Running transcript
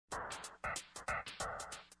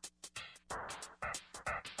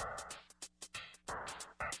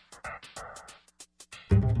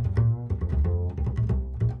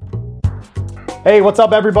Hey, what's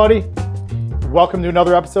up, everybody? Welcome to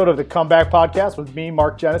another episode of the Comeback Podcast with me,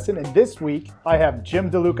 Mark Jennison. And this week, I have Jim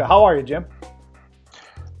DeLuca. How are you, Jim?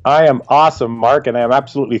 I am awesome, Mark, and I am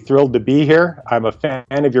absolutely thrilled to be here. I'm a fan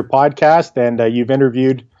of your podcast, and you've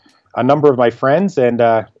interviewed a number of my friends, and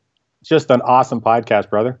just an awesome podcast,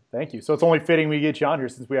 brother. Thank you. So it's only fitting we get you on here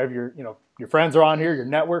since we have your friends are on here, your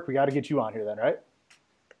network. We got to get you on here then, right?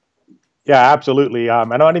 Yeah, absolutely. I'm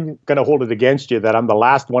not even going to hold it against you that I'm the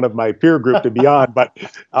last one of my peer group to be on, but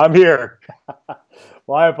I'm here.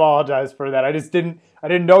 Well, I apologize for that. I didn't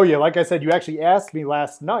know you. Like I said, you actually asked me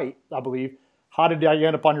last night, I believe, how did I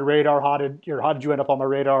end up on your radar? How did you end up on my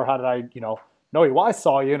radar? How did I, know you? Well, I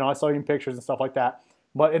saw you, I saw you in pictures and stuff like that.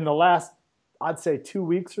 But in the last, I'd say 2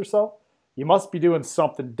 weeks or so, you must be doing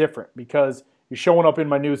something different because you're showing up in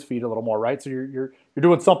my news feed a little more, right? So you're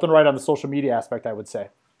doing something right on the social media aspect, I would say.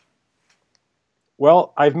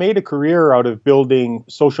 Well, I've made a career out of building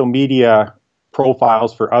social media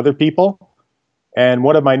profiles for other people. And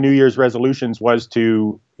one of my New Year's resolutions was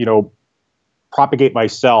to, propagate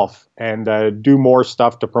myself and do more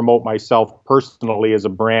stuff to promote myself personally as a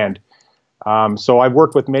brand. So I've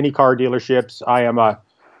worked with many car dealerships. I am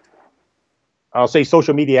I'll say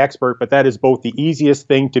social media expert, but that is both the easiest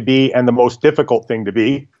thing to be and the most difficult thing to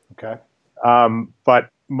be. Okay.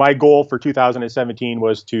 But my goal for 2017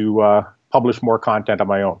 was to publish more content on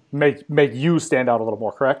my own. Make you stand out a little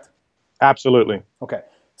more, correct? Absolutely. Okay.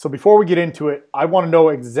 So before we get into it, I want to know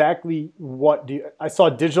exactly I saw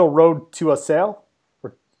Digital Road to a Sale.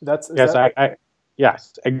 Yes,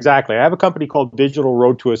 exactly. I have a company called Digital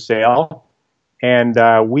Road to a Sale,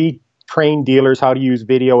 and we train dealers how to use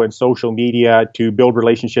video and social media to build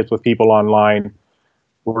relationships with people online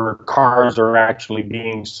where cars are actually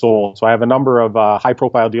being sold. So I have a number of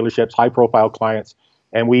high-profile dealerships, high-profile clients,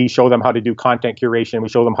 and we show them how to do content curation. We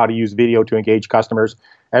show them how to use video to engage customers.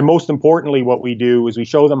 And most importantly, what we do is we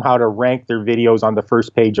show them how to rank their videos on the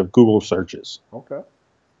first page of Google searches. Okay.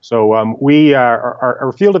 So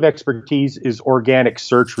our field of expertise is organic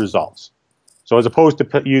search results. So as opposed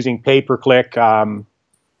to using pay-per-click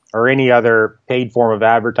or any other paid form of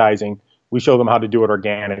advertising, we show them how to do it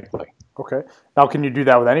organically. Okay. Now, can you do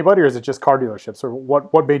that with anybody, or is it just car dealerships? Or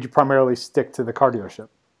what made you primarily stick to the car dealership?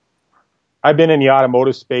 I've been in the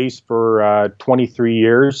automotive space for 23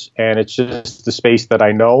 years, and it's just the space that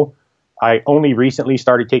I know. I only recently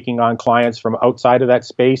started taking on clients from outside of that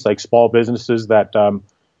space, like small businesses that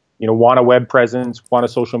want a web presence, want a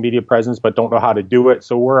social media presence, but don't know how to do it.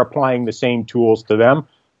 So we're applying the same tools to them,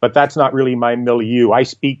 but that's not really my milieu. I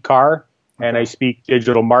speak car and I speak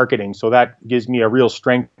digital marketing, so that gives me a real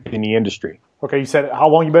strength in the industry. Okay, you said how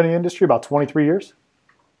long you been in the industry? About 23 years?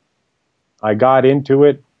 I got into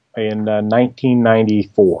it in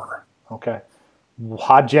 1994. Okay.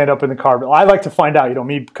 How'd you end up in the car? I like to find out,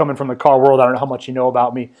 me coming from the car world, I don't know how much you know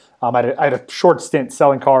about me. I had a short stint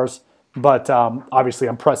selling cars, but obviously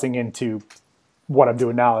I'm pressing into what I'm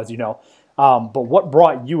doing now, as you know. But what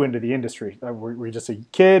brought you into the industry? Were you just a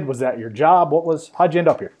kid? Was that your job? How'd you end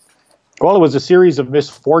up here? Well, it was a series of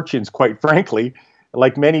misfortunes, quite frankly.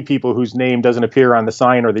 Like many people whose name doesn't appear on the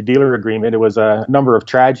sign or the dealer agreement, it was a number of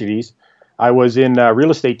tragedies. I was in real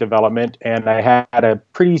estate development, and I had a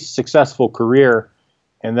pretty successful career.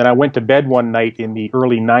 And then I went to bed one night in the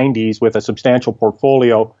early 90s with a substantial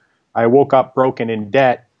portfolio. I woke up broken in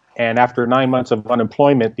debt, and after 9 months of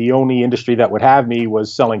unemployment, the only industry that would have me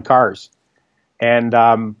was selling cars. And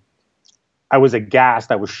I was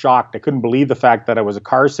aghast. I was shocked. I couldn't believe the fact that I was a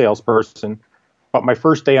car salesperson. But my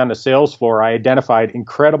first day on the sales floor, I identified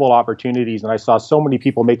incredible opportunities, and I saw so many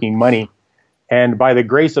people making money. And by the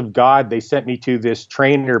grace of God, they sent me to this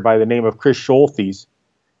trainer by the name of Chris Scholtes.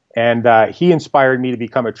 And he inspired me to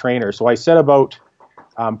become a trainer. So I set about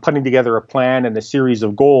putting together a plan and a series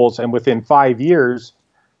of goals. And within 5 years,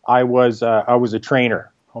 I was a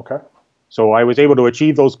trainer. Okay. So I was able to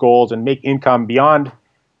achieve those goals and make income beyond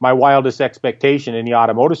my wildest expectation in the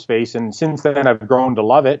automotive space. And since then, I've grown to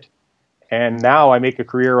love it. And now I make a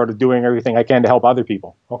career out of doing everything I can to help other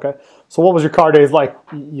people. Okay. So what was your car days like?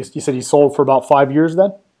 You said you sold for about 5 years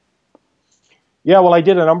then? Yeah, well, I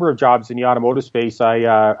did a number of jobs in the automotive space.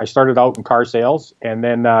 I started out in car sales, and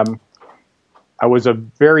then I was a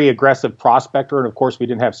very aggressive prospector. And, of course, we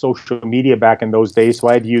didn't have social media back in those days, so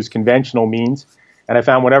I had to use conventional means. And I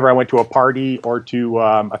found whenever I went to a party or to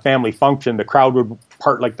a family function, the crowd would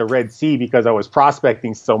part like the Red Sea because I was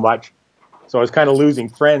prospecting so much. So I was kind of losing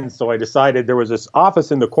friends. So I decided there was this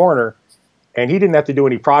office in the corner, and he didn't have to do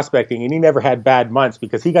any prospecting, and he never had bad months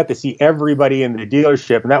because he got to see everybody in the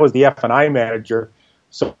dealership, and that was the F&I manager.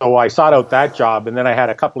 So I sought out that job, and then I had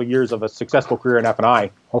a couple of years of a successful career in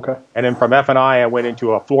F&I. Okay. And then from F&I, I went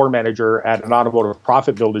into a floor manager at an automotive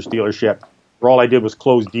profit builders dealership, where all I did was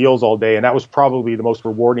close deals all day, and that was probably the most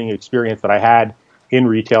rewarding experience that I had in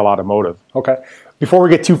retail automotive. Okay. Before we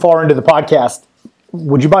get too far into the podcast,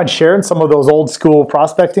 would you mind sharing some of those old school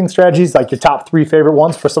prospecting strategies, like your top 3 favorite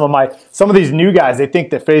ones for some of these new guys? They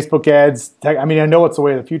think that Facebook ads, I mean, I know it's the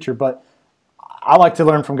way of the future, but I like to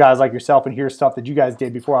learn from guys like yourself and hear stuff that you guys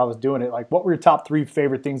did before I was doing it. Like, what were your top 3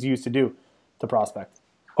 favorite things you used to do to prospect?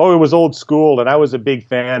 Oh, it was old school, and I was a big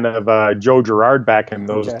fan of Joe Girard back in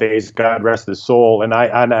those days. God rest his soul.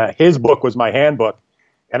 And his book was my handbook.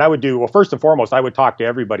 And I would do, well, first and foremost, I would talk to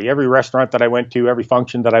everybody, every restaurant that I went to, every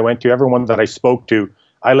function that I went to, everyone that I spoke to.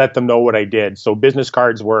 I let them know what I did. So business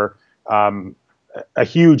cards were a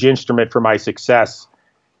huge instrument for my success.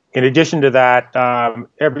 In addition to that,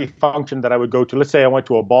 every function that I would go to, let's say I went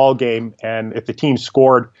to a ball game, and if the team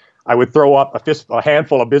scored, I would throw up a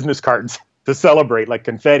handful of business cards to celebrate, like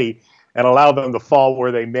confetti, and allow them to fall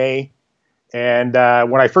where they may. And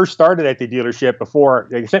when I first started at the dealership, before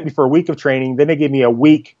they sent me for a week of training, then they gave me a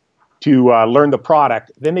week to learn the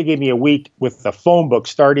product. Then they gave me a week with the phone book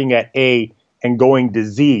starting at A and going to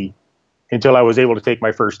Z until I was able to take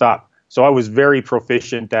my first up. So I was very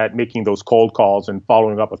proficient at making those cold calls and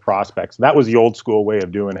following up with prospects. That was the old school way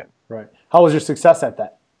of doing it. Right. How was your success at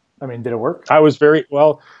that? I mean, did it work? I was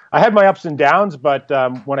I had my ups and downs, but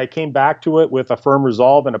when I came back to it with a firm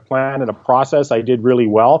resolve and a plan and a process, I did really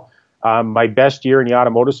well. My best year in the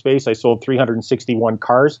automotive space, I sold 361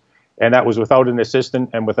 cars, and that was without an assistant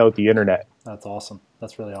and without the internet. That's awesome.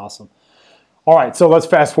 That's really awesome. All right, so let's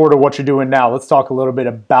fast forward to what you're doing now. Let's talk a little bit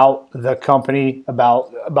about the company,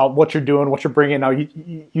 about what you're doing, what you're bringing. Now,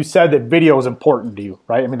 you said that video is important to you,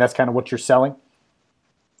 right? I mean, that's kind of what you're selling.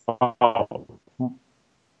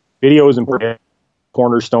 Video is important,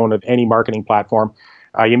 cornerstone of any marketing platform.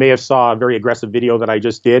 You may have saw a very aggressive video that I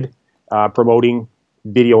just did promoting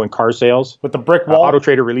video and car sales. With the brick wall?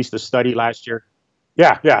 AutoTrader released a study last year.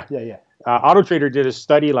 Yeah. AutoTrader did a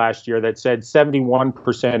study last year that said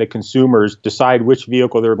 71% of consumers decide which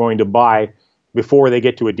vehicle they're going to buy before they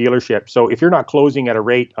get to a dealership. So if you're not closing at a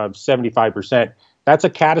rate of 75%, that's a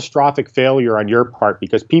catastrophic failure on your part,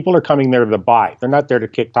 because people are coming there to buy. They're not there to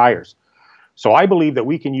kick tires. So I believe that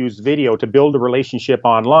we can use video to build a relationship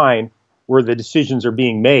online where the decisions are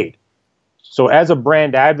being made. So as a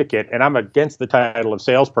brand advocate, and I'm against the title of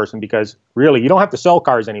salesperson, because really you don't have to sell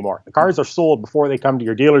cars anymore. The cars are sold before they come to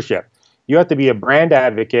your dealership. You have to be a brand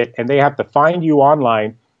advocate, and they have to find you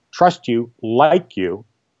online, trust you, like you,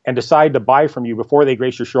 and decide to buy from you before they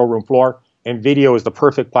grace your showroom floor. And video is the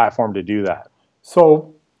perfect platform to do that.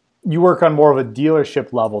 So you work on more of a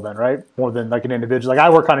dealership level then, right? More than like an individual. Like I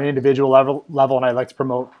work on an individual level, and I like to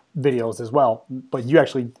promote videos as well. But you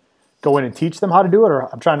actually go in and teach them how to do it,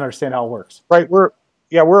 or I'm trying to understand how it works. Right. We're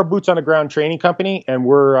a boots on the ground training company, and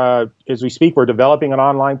we're as we speak, we're developing an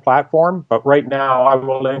online platform. But right now, I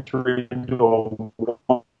will enter into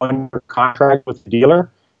a one-year contract with the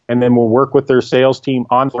dealer, and then we'll work with their sales team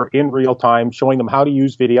in real time, showing them how to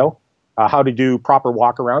use video, how to do proper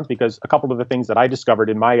walkarounds. Because a couple of the things that I discovered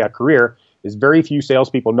in my career is very few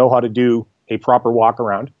salespeople know how to do a proper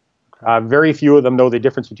walkaround. Very few of them know the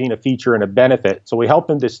difference between a feature and a benefit. So we help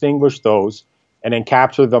them distinguish those and then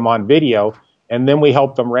capture them on video. And then we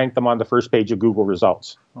help them rank them on the first page of Google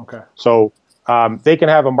results. Okay. So they can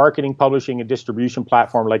have a marketing, publishing, and distribution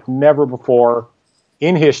platform like never before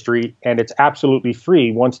in history. And it's absolutely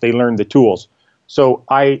free once they learn the tools. So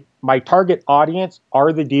my target audience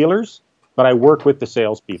are the dealers, but I work with the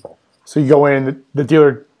salespeople. So you go in, the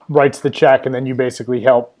dealer writes the check, and then you basically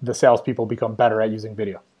help the salespeople become better at using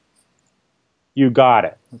video. You got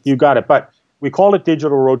it. But we call it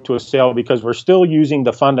Digital Road to a Sale because we're still using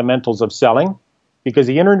the fundamentals of selling, because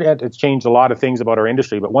the internet has changed a lot of things about our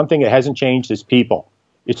industry. But one thing it hasn't changed is people.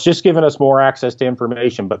 It's just given us more access to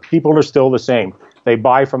information, but people are still the same. They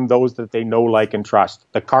buy from those that they know, like, and trust.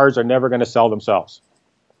 The cars are never going to sell themselves.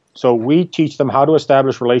 So we teach them how to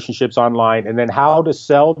establish relationships online, and then how to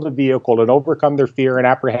sell the vehicle and overcome their fear and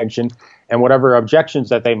apprehension and whatever objections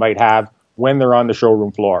that they might have when they're on the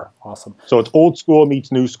showroom floor. Awesome. So it's old school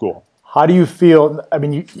meets new school. How do you feel? I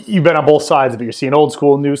mean, you've been on both sides of it. You're seeing old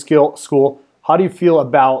school, new school. How do you feel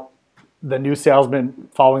about the new salesmen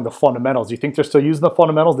following the fundamentals? Do you think they're still using the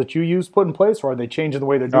fundamentals that you put in place, or are they changing the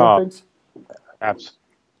way they're doing things? Absolutely.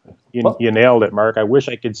 You nailed it, Mark. I wish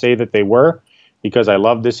I could say that they were, because I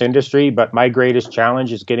love this industry, but my greatest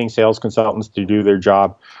challenge is getting sales consultants to do their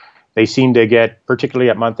job. They seem to get, particularly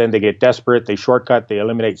at month end, they get desperate, they shortcut, they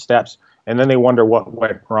eliminate steps, and then they wonder what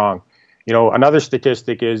went wrong. You know, another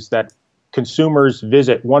statistic is that consumers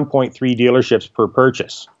visit 1.3 dealerships per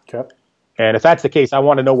purchase. Okay. And if that's the case, I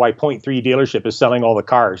want to know why 0.3 dealership is selling all the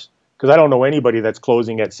cars, because I don't know anybody that's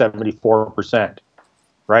closing at 74%,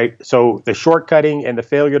 right? So the shortcutting and the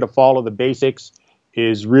failure to follow the basics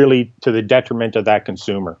is really to the detriment of that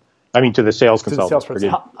consumer. I mean, to the sales consultant.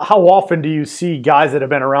 How often do you see guys that have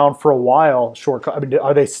been around for a while shortcut? I mean,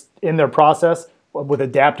 are they in their process with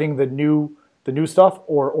adapting the new stuff,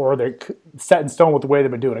 or are they set in stone with the way they've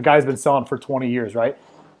been doing it? A guy's been selling for 20 years, right?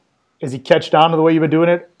 Is he catched on to the way you've been doing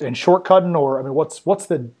it and shortcutting, or I mean, what's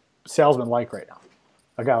the salesman like right now?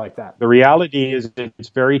 A guy like that. The reality is it's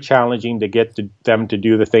very challenging to get them to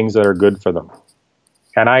do the things that are good for them.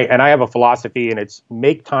 And I have a philosophy, and it's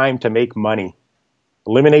make time to make money.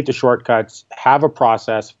 Eliminate the shortcuts, have a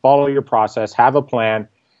process, follow your process, have a plan.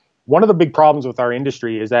 One of the big problems with our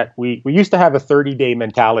industry is that we used to have a 30-day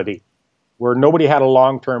mentality where nobody had a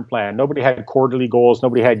long-term plan. Nobody had quarterly goals.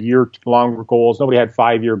 Nobody had year-long goals. Nobody had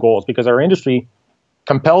 5-year goals, because our industry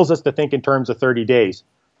compels us to think in terms of 30 days.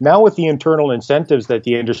 Now with the internal incentives that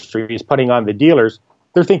the industry is putting on the dealers,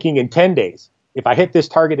 they're thinking in 10 days. If I hit this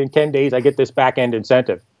target in 10 days, I get this back-end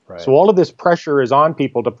incentive. Right. So all of this pressure is on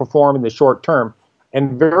people to perform in the short term.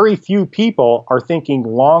 And very few people are thinking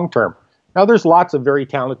long-term. Now, there's lots of very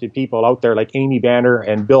talented people out there like Amy Banner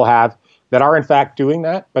and Bill Have that are, in fact, doing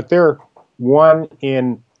that, but they're 1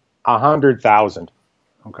 in 100,000.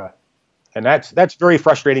 Okay. And that's very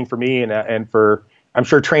frustrating for me and for, I'm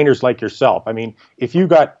sure, trainers like yourself. I mean, if you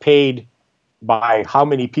got paid by how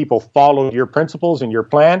many people followed your principles and your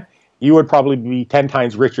plan, you would probably be 10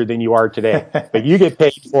 times richer than you are today. But you get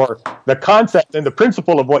paid for the concept and the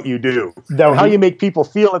principle of what you do, and how you make people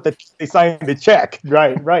feel that they signed the check.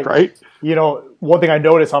 Right. Right. You know, one thing I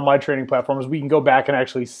notice on my training platform is we can go back and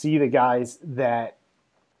actually see the guys that,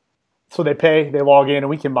 so they pay, they log in, and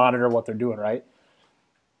we can monitor what they're doing, right?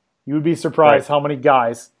 You would be surprised how many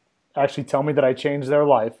guys actually tell me that I changed their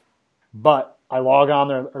life, but I log on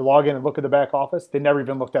there or log in and look at the back office. They never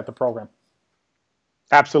even looked at the program.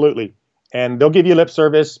 Absolutely. And they'll give you lip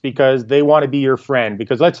service because they want to be your friend.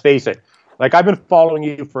 Because let's face it, like I've been following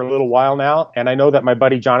you for a little while now, and I know that my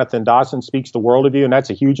buddy Jonathan Dawson speaks the world of you, and that's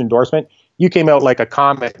a huge endorsement. You came out like a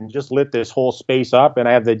comet and just lit this whole space up, and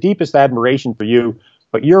I have the deepest admiration for you,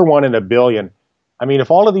 but you're 1 in a billion. I mean,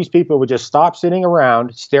 if all of these people would just stop sitting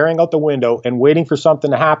around, staring out the window and waiting for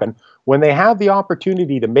something to happen, when they have the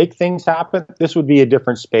opportunity to make things happen, this would be a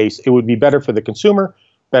different space. It would be better for the consumer,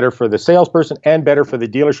 better for the salesperson, and better for the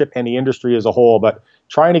dealership and the industry as a whole. But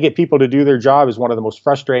trying to get people to do their job is one of the most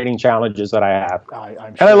frustrating challenges that I have. I'm sure.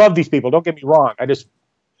 And I love these people. Don't get me wrong. I just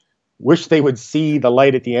wish they would see the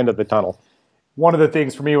light at the end of the tunnel. One of the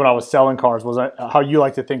things for me when I was selling cars was how you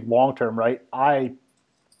like to think long-term, right? I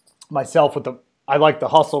like the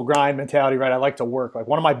hustle grind mentality, right? I like to work. Like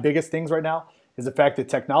one of my biggest things right now is the fact that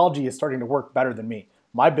technology is starting to work better than me.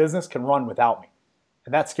 My business can run without me.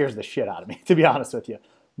 And that scares the shit out of me, to be honest with you.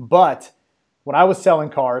 But when I was selling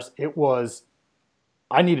cars,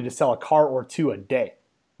 I needed to sell a car or two a day,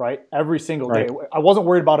 right? Every single day. I wasn't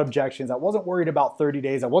worried about objections. I wasn't worried about 30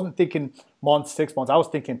 days. I wasn't thinking months, 6 months. I was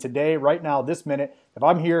thinking today, right now, this minute, if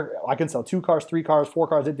I'm here, I can sell 2 cars, 3 cars, 4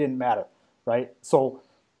 cars. It didn't matter, right? So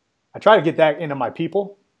I try to get that into my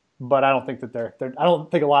people, but I don't think that I don't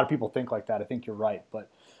think a lot of people think like that. I think you're right. But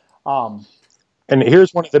and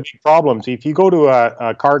here's one of the big problems. If you go to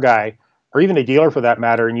a car guy, or even a dealer for that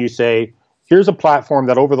matter, and you say, here's a platform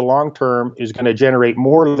that over the long term is going to generate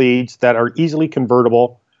more leads that are easily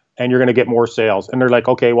convertible, and you're going to get more sales. And they're like,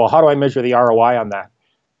 okay, well, how do I measure the ROI on that?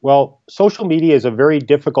 Well, social media is a very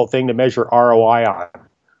difficult thing to measure ROI on.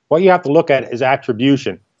 What you have to look at is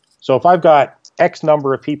attribution. So if I've got X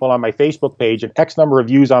number of people on my Facebook page and X number of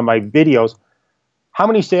views on my videos, how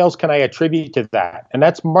many sales can I attribute to that? And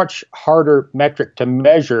that's much harder metric to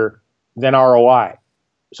measure than ROI.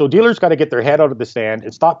 So dealers got to get their head out of the sand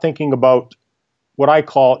and stop thinking about what I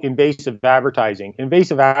call invasive advertising.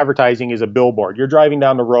 Invasive advertising is a billboard. You're driving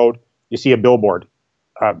down the road, you see a billboard,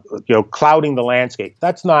 clouding the landscape.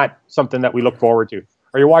 That's not something that we look forward to.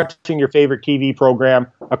 Or you're watching your favorite TV program,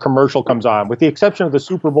 a commercial comes on. With the exception of the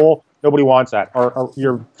Super Bowl, nobody wants that. Or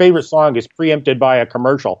your favorite song is preempted by a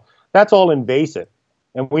commercial. That's all invasive.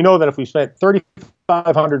 And we know that if we spent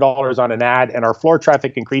 $3,500 on an ad and our floor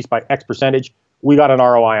traffic increased by X percentage, we got an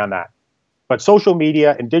ROI on that. But social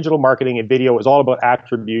media and digital marketing and video is all about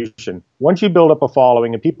attribution. Once you build up a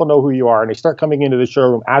following and people know who you are and they start coming into the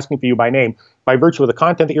showroom asking for you by name, by virtue of the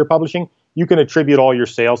content that you're publishing, you can attribute all your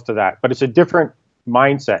sales to that. But it's a different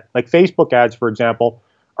mindset. Like Facebook ads, for example,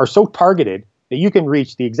 are so targeted that you can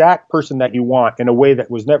reach the exact person that you want in a way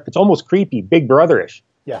that was never, it's almost creepy, Big Brother-ish.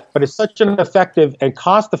 Yeah. But it's such an effective and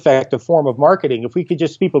cost-effective form of marketing. If we could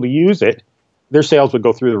just people to use it, their sales would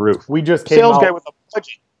go through the roof. We just came sales out, guy with a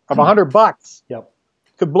budget of $100 yep,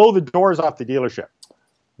 could blow the doors off the dealership.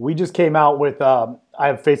 we just came out with. I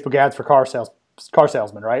have Facebook ads for car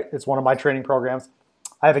salesmen. Right, it's one of my training programs.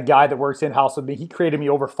 I have a guy that works in house with me. He created me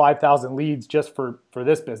over 5,000 leads just for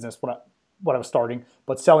this business when I was starting,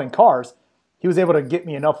 but selling cars. He was able to get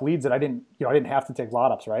me enough leads that I didn't have to take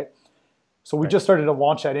lot ups. Right. So we just started to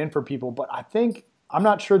launch that in for people, but I'm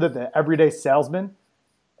not sure that the everyday salesman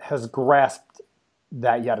has grasped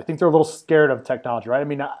that yet. I think they're a little scared of technology, right? I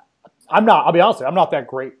mean, I'll be honest with you, I'm not that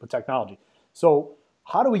great with technology. So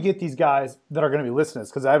how do we get these guys that are going to be listening to this?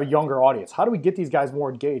 Because I have a younger audience. How do we get these guys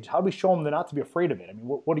more engaged? How do we show them not to be afraid of it? I mean,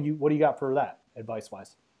 what do you got for that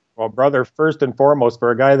advice-wise? Well, brother, first and foremost,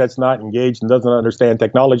 for a guy that's not engaged and doesn't understand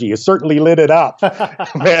technology, you certainly lit it up,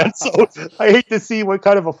 man. So I hate to see what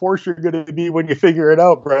kind of a force you're going to be when you figure it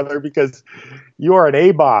out, brother, because you are an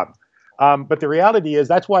A-bomb. But the reality is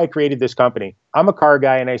that's why I created this company. I'm a car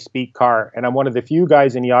guy and I speak car, and I'm one of the few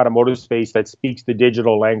guys in the automotive space that speaks the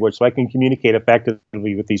digital language, so I can communicate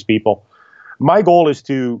effectively with these people. My goal is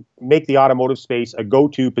to make the automotive space a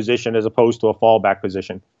go-to position as opposed to a fallback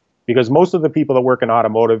position. Because most of the people that work in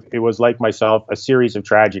automotive, it was like myself, a series of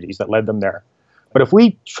tragedies that led them there. But if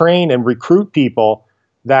we train and recruit people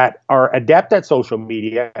that are adept at social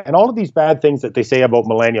media and all of these bad things that they say about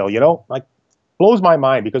millennial, like blows my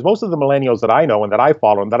mind, because most of the millennials that I know and that I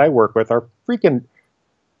follow and that I work with are freaking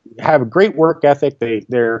have a great work ethic.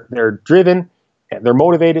 They're driven, they're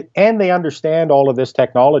motivated, and they understand all of this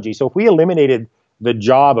technology. So if we eliminated the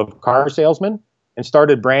job of car salesmen and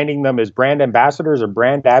started branding them as brand ambassadors or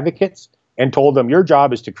brand advocates and told them your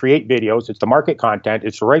job is to create videos, it's to market content,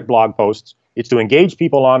 it's to write blog posts, it's to engage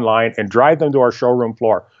people online and drive them to our showroom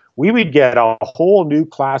floor, we would get a whole new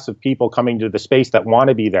class of people coming to the space that want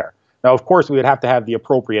to be there. Now, of course, we would have to have the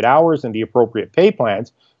appropriate hours and the appropriate pay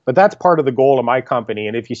plans, but that's part of the goal of my company.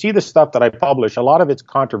 And if you see the stuff that I publish, a lot of it's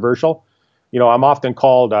controversial. I'm often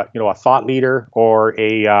called a thought leader or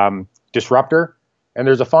a disruptor. And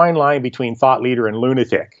there's a fine line between thought leader and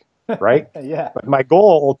lunatic, right? Yeah. But my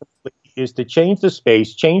goal ultimately is to change the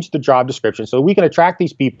space, change the job description so we can attract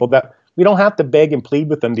these people that we don't have to beg and plead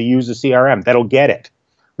with them to use a CRM. That'll get it.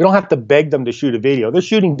 We don't have to beg them to shoot a video. They're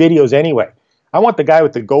shooting videos anyway. I want the guy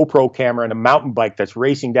with the GoPro camera and a mountain bike that's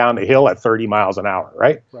racing down the hill at 30 miles an hour,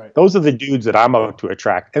 right? Those are the dudes that I'm out to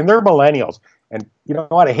attract. And they're millennials. And you know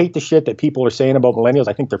what? I hate the shit that people are saying about millennials.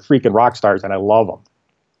 I think they're freaking rock stars, and I love them.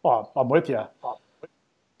 Well, I'm with you.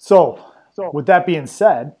 So with that being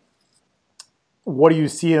said, what do you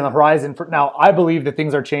see in the horizon for now? I believe that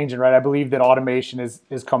things are changing, right? I believe that automation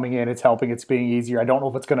is coming in. It's helping. It's being easier. I don't know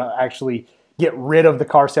if it's going to actually get rid of the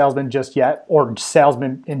car salesman just yet, or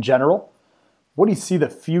salesmen in general. What do you see the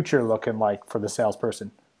future looking like for the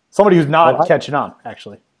salesperson? Somebody who's not catching on,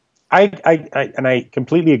 actually. I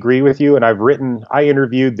completely agree with you. And I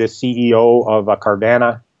interviewed the CEO of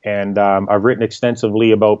Carvana, and I've written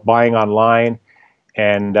extensively about buying online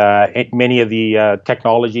and many of the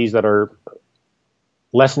technologies that are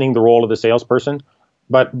lessening the role of the salesperson.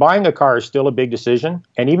 But buying a car is still a big decision.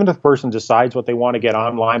 And even if the person decides what they want to get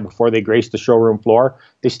online before they grace the showroom floor,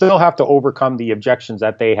 they still have to overcome the objections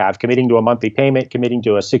that they have, committing to a monthly payment, committing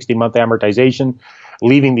to a 60-month amortization,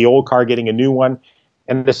 leaving the old car, getting a new one.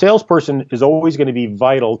 And the salesperson is always going to be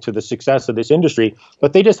vital to the success of this industry,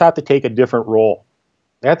 but they just have to take a different role.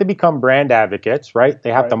 They have to become brand advocates, right?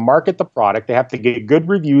 They have to market the product. They have to get good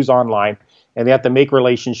reviews online, and they have to make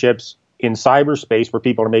relationships in cyberspace where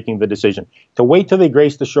people are making the decision. To wait till they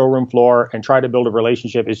grace the showroom floor and try to build a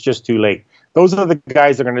relationship is just too late. Those are the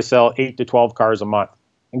guys that are going to sell 8 to 12 cars a month.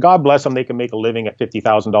 And God bless them, they can make a living at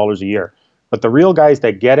 $50,000 a year. But the real guys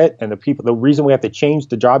that get it, and the reason we have to change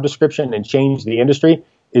the job description and change the industry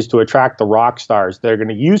is to attract the rock stars. They're going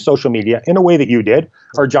to use social media in a way that you did,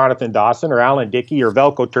 or Jonathan Dawson, or Alan Dickey, or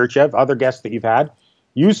Velko Turchev, other guests that you've had.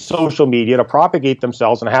 Use social media to propagate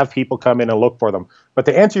themselves and have people come in and look for them. But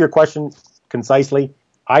to answer your question concisely,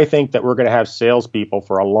 I think that we're going to have salespeople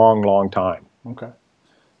for a long, long time. Okay.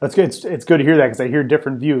 That's good. It's good to hear that, because I hear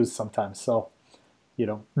different views sometimes. So,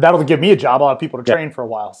 that'll give me a job. I'll have people to train for a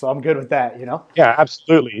while. So I'm good with that, Yeah,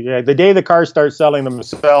 absolutely. Yeah, the day the cars start selling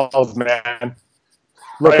themselves, man.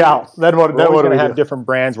 Look out. Then what we're always going to have different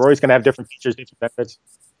brands. We're always going to have different features, different benefits.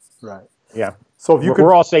 Right. Yeah. So if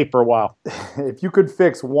we're all safe for a while. If you could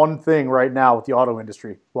fix one thing right now with the auto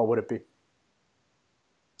industry, what would it be?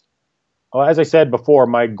 Well, as I said before,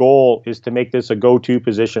 my goal is to make this a go-to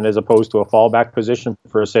position as opposed to a fallback position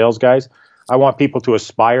for sales guys. I want people to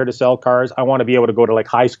aspire to sell cars. I want to be able to go to like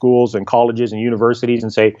high schools and colleges and universities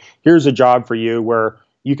and say, here's a job for you, where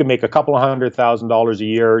you can make a couple of $100,000 a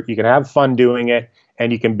year. You can have fun doing it,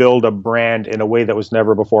 and you can build a brand in a way that was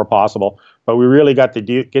never before possible. But we really got to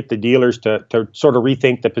get the dealers to sort of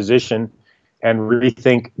rethink the position and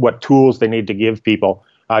rethink what tools they need to give people.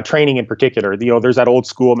 Training in particular, there's that old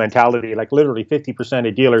school mentality, like literally 50%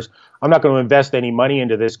 of dealers, I'm not going to invest any money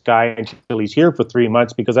into this guy until he's here for 3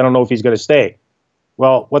 months because I don't know if he's going to stay.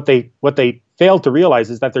 Well, what they failed to realize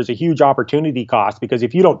is that there's a huge opportunity cost, because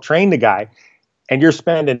if you don't train the guy and you're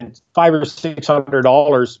spending $500 or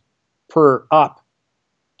 $600 per up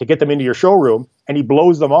to get them into your showroom and he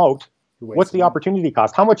blows them out, what's the opportunity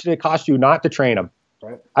cost? How much did it cost you not to train them?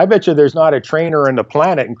 Right. I bet you there's not a trainer on the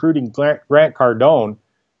planet, including Grant Cardone,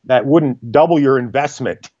 that wouldn't double your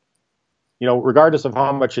investment, regardless of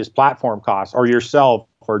how much his platform costs, or yourself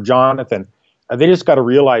or Jonathan. They just got to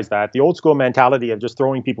realize that the old school mentality of just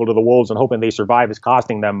throwing people to the wolves and hoping they survive is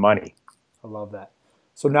costing them money. I love that.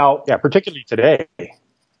 So now, yeah, particularly today,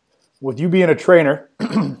 with you being a trainer,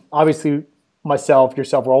 obviously myself,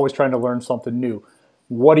 yourself, we're always trying to learn something new.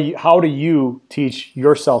 How do you teach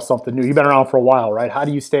yourself something new? You've been around for a while, right? How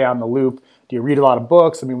do you stay on the loop? Do you read a lot of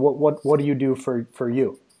books? I mean, what do you do for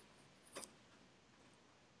you?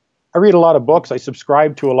 I read a lot of books. I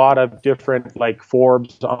subscribe to a lot of different, like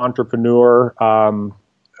Forbes, Entrepreneur,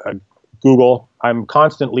 Google. I'm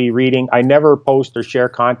constantly reading. I never post or share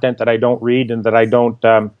content that I don't read and that I don't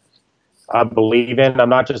believe in. I'm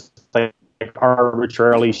not just like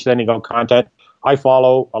arbitrarily sending out content. I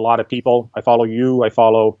follow a lot of people. I follow you. I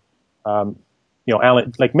follow, Alan.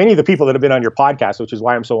 Like many of the people that have been on your podcast, which is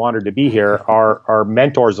why I'm so honored to be here, are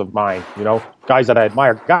mentors of mine. Guys that I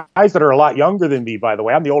admire, guys that are a lot younger than me. By the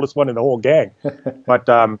way, I'm the oldest one in the whole gang. But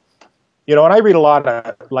and I read a lot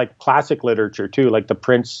of like classic literature too, like The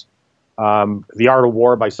Prince, The Art of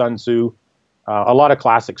War by Sun Tzu. A lot of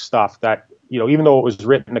classic stuff that, even though it was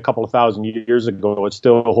written a couple of thousand years ago, it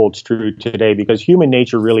still holds true today, because human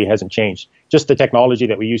nature really hasn't changed. Just the technology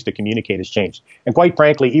that we use to communicate has changed. And quite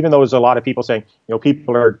frankly, even though there's a lot of people saying,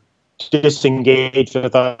 people are disengaged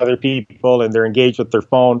with other people and they're engaged with their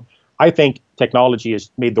phone, I think technology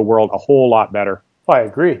has made the world a whole lot better. I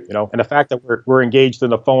agree. And the fact that we're engaged in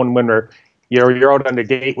the phone when you're out on a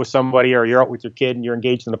date with somebody, or you're out with your kid and you're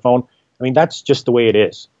engaged in the phone, I mean, that's just the way it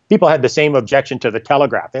is. People had the same objection to the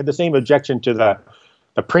telegraph. They had the same objection to the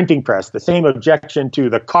printing press, the same objection to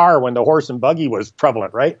the car when the horse and buggy was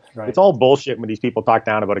prevalent, right? It's all bullshit when these people talk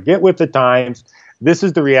down about it. Get with the times. This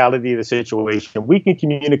is the reality of the situation. We can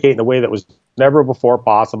communicate in a way that was never before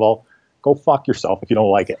possible. Go fuck yourself if you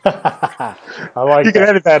don't like it. I like You can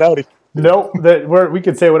edit that out. No, we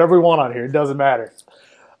can say whatever we want on here. It doesn't matter.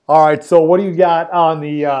 All right, so what do you got on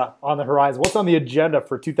the horizon? What's on the agenda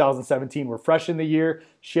for 2017? We're fresh in the year.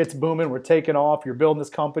 Shit's booming. We're taking off. You're building this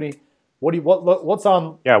company. What's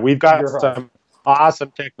on? Yeah, we've got some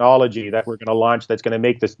awesome technology that we're going to launch that's going to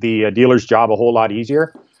make the dealer's job a whole lot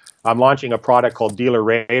easier. I'm launching a product called Dealer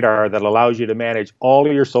Radar that allows you to manage all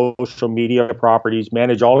of your social media properties,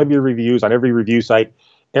 manage all of your reviews on every review site,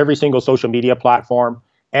 every single social media platform,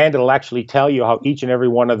 and it'll actually tell you how each and every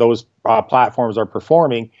one of those platforms are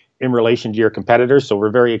performing in relation to your competitors. So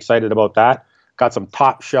we're very excited about that. Got some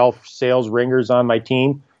top shelf sales ringers on my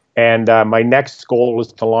team. And my next goal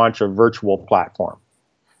is to launch a virtual platform.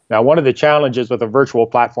 Now, one of the challenges with a virtual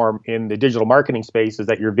platform in the digital marketing space is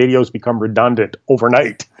that your videos become redundant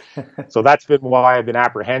overnight. So that's been why I've been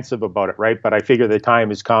apprehensive about it, right? But I figure the time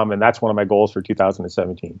has come, and that's one of my goals for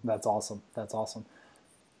 2017. That's awesome. That's awesome.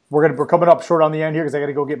 We're coming up short on the end here because I got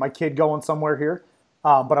to go get my kid going somewhere here.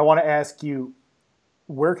 But I want to ask you,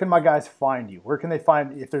 where can my guys find you? Where can they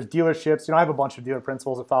find, if there's dealerships? I have a bunch of dealer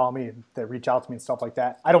principals that follow me and that reach out to me and stuff like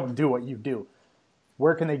that. I don't do what you do.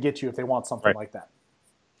 Where can they get you if they want something like that?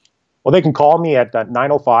 Well, they can call me at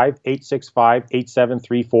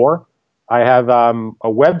 905-865-8734. I have a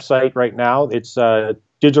website right now. It's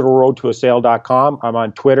digitalroadtoasale.com. I'm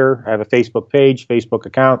on Twitter. I have a Facebook page, Facebook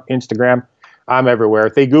account, Instagram. I'm everywhere.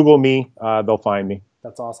 If they Google me, they'll find me.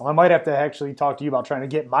 That's awesome. I might have to actually talk to you about trying to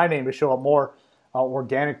get my name to show up more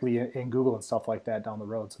organically in Google and stuff like that down the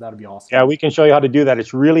road. So that'd be awesome. Yeah, we can show you how to do that.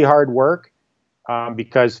 It's really hard work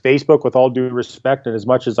because Facebook, with all due respect, and as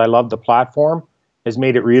much as I love the platform, has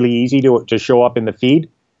made it really easy to show up in the feed.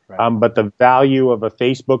 Right. But the value of a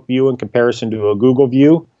Facebook view in comparison to a Google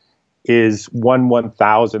view is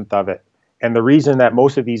 1/1000th of it. And the reason that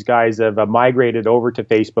most of these guys have migrated over to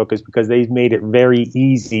Facebook is because they've made it very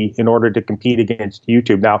easy in order to compete against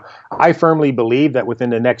YouTube. Now, I firmly believe that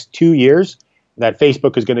within the next 2 years, that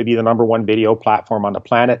Facebook is going to be the #1 video platform on the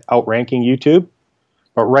planet, outranking YouTube.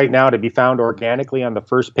 But right now, to be found organically on the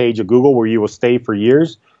first page of Google, where you will stay for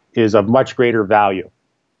years, is of much greater value.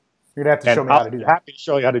 You're going to have to show me how to do that. I'm happy to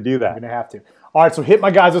show you how to do that. You're going to have to. All right, so hit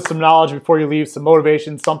my guys with some knowledge before you leave, some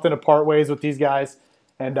motivation, something to part ways with these guys.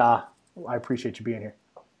 And I appreciate you being here.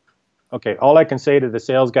 Okay, all I can say to the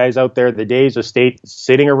sales guys out there, the days of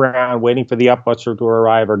sitting around waiting for the upbusser to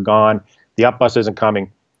arrive are gone. The upbus isn't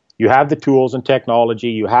coming. You have the tools and technology.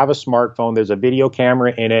 You have a smartphone. There's a video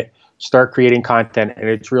camera in it. Start creating content, and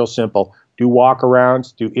it's real simple. Do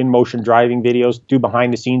walk-arounds, do in-motion driving videos, do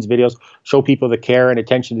behind-the-scenes videos. Show people the care and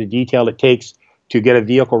attention to detail it takes to get a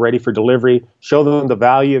vehicle ready for delivery. Show them the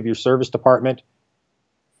value of your service department.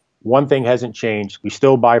 One thing hasn't changed. We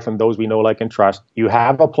still buy from those we know, like, and trust. You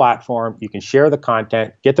have a platform. You can share the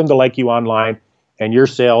content, get them to like you online, and your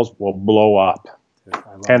sales will blow up.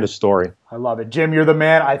 End of story. I love it. Jim, you're the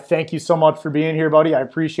man. I thank you so much for being here, buddy. I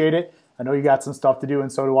appreciate it. I know you got some stuff to do,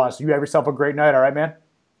 and so do I. So you have yourself a great night, all right, man?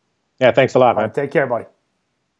 Yeah, thanks a lot, man. Take care, buddy.